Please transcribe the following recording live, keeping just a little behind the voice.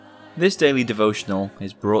This daily devotional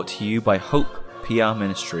is brought to you by Hope PR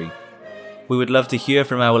Ministry. We would love to hear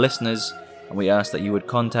from our listeners, and we ask that you would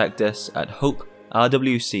contact us at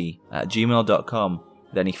hoperwc@gmail.com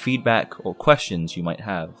with any feedback or questions you might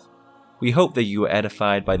have. We hope that you are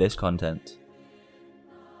edified by this content.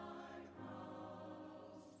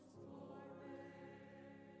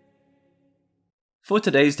 For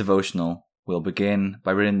today's devotional, we'll begin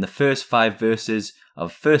by reading the first 5 verses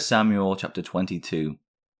of 1 Samuel chapter 22.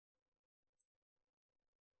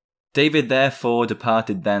 David therefore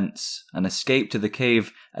departed thence, and escaped to the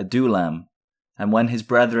cave Adullam. And when his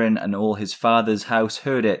brethren and all his father's house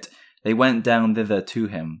heard it, they went down thither to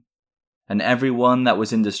him. And every one that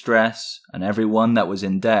was in distress, and every one that was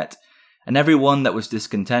in debt, and every one that was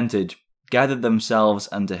discontented, gathered themselves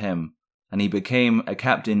unto him, and he became a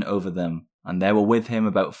captain over them, and there were with him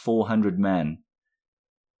about 400 men.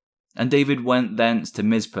 And David went thence to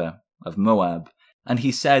Mizpah of Moab, and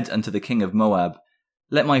he said unto the king of Moab,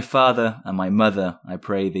 Let my father and my mother, I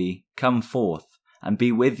pray thee, come forth, and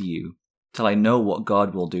be with you, till I know what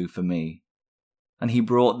God will do for me. And he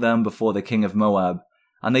brought them before the king of Moab,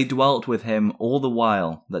 and they dwelt with him all the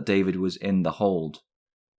while that David was in the hold.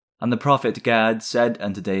 And the prophet Gad said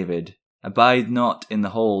unto David, Abide not in the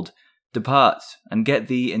hold, depart, and get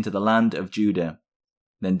thee into the land of Judah.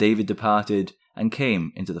 Then David departed, and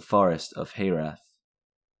came into the forest of Herath.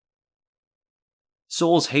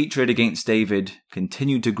 Saul's hatred against David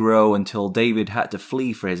continued to grow until David had to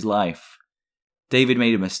flee for his life. David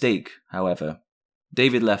made a mistake, however.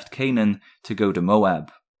 David left Canaan to go to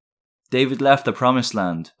Moab. David left the promised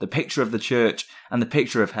land, the picture of the church, and the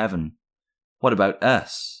picture of heaven. What about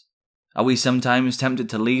us? Are we sometimes tempted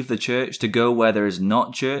to leave the church to go where there is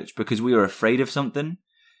not church because we are afraid of something?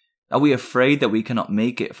 Are we afraid that we cannot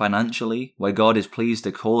make it financially where God is pleased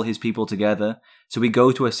to call his people together, so we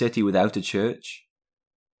go to a city without a church?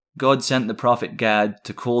 God sent the prophet Gad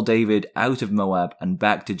to call David out of Moab and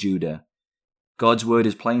back to Judah. God's word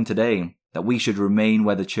is plain today that we should remain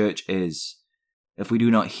where the church is. If we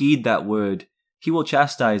do not heed that word, he will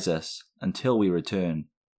chastise us until we return.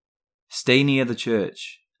 Stay near the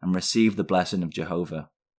church and receive the blessing of Jehovah.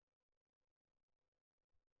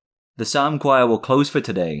 The Psalm Choir will close for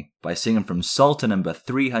today by singing from Psalter number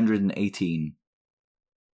 318.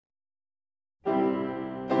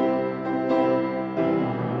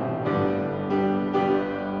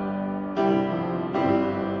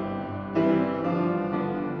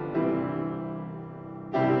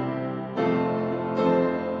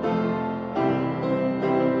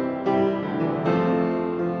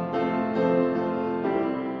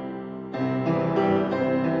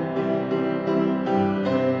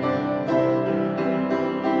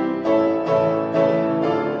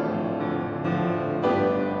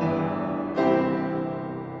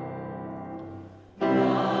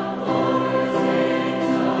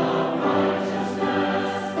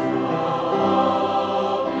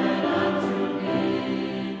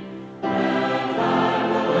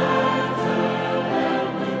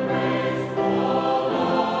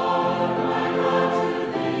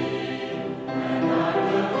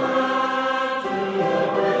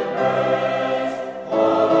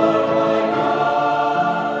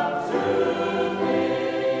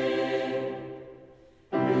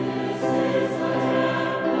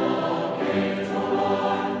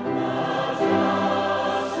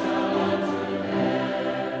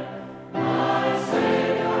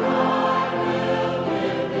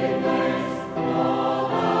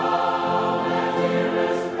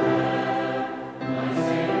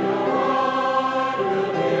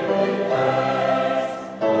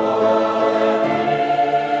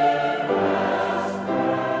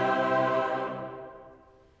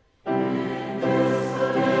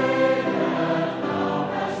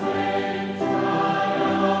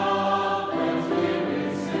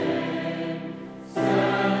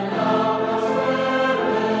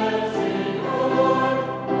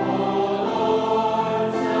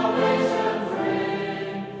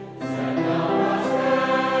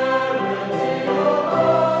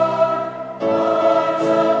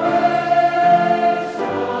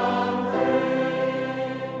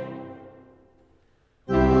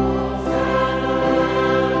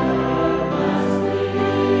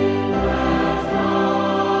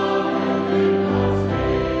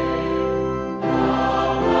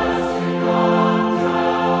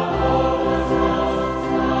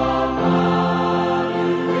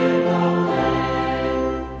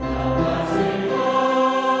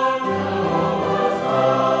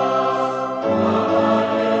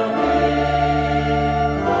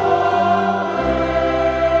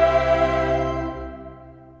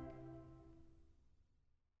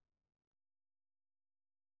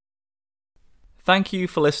 Thank you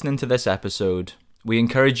for listening to this episode. We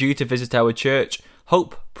encourage you to visit our church,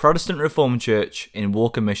 Hope Protestant Reformed Church in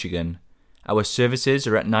Walker, Michigan. Our services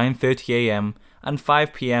are at 9:30 a.m. and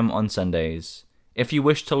 5 p.m. on Sundays. If you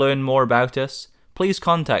wish to learn more about us, please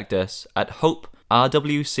contact us at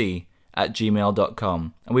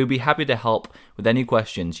hoperwc@gmail.com, and we'll be happy to help with any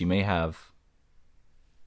questions you may have.